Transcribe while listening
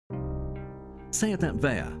Ciutat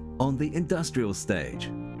Vella on the industrial stage.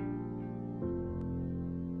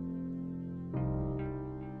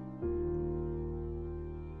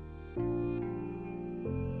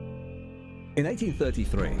 In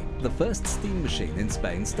 1833, the first steam machine in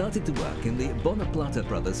Spain started to work in the Bonaplata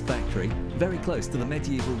brothers' factory, very close to the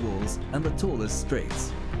medieval walls and the tallest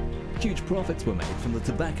streets. Huge profits were made from the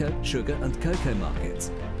tobacco, sugar and cocoa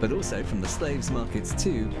markets, but also from the slaves' markets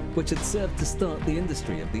too, which had served to start the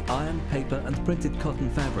industry of the iron, paper and printed cotton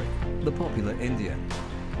fabric, the popular India.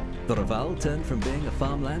 The Raval turned from being a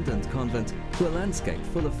farmland and convent to a landscape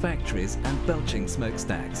full of factories and belching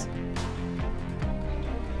smokestacks.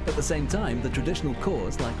 At the same time, the traditional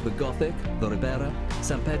cores like the Gothic, the Ribera,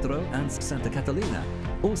 San Pedro and Santa Catalina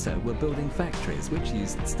also were building factories which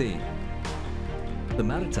used steam. The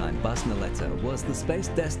maritime Barcelona.cat was the space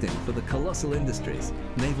destined for the colossal industries,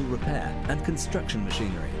 naval repair and construction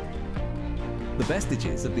machinery. The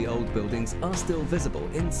vestiges of the old buildings are still visible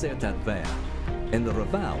in Ciutat Vella. In the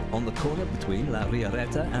Raval, on the corner between La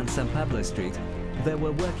Ribera and San Pablo Street, there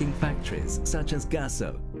were working factories such as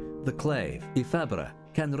Gasso, the Clave, Fabra,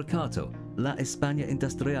 Can Ricardo, La España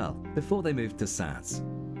Industrial, before they moved to Sants.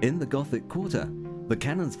 In the Gothic quarter, the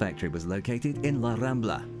cannons factory was located in La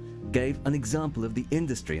Rambla, gave an example of the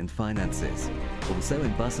industry and finances. Also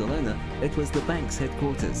in Barcelona, it was the bank's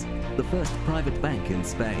headquarters, the first private bank in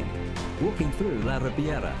Spain. Walking through La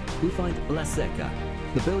Ribera, we find La Seca,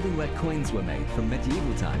 the building where coins were made from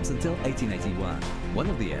medieval times until 1881. One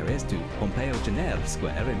of the areas to Pompeu Gener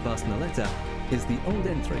Square in Barcelona is the old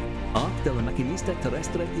entry, Arc de la Maquinista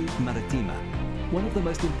Terrestre y Marítima, one of the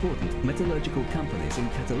most important metallurgical companies in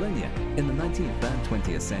Catalonia in the 19th and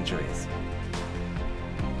 20th centuries.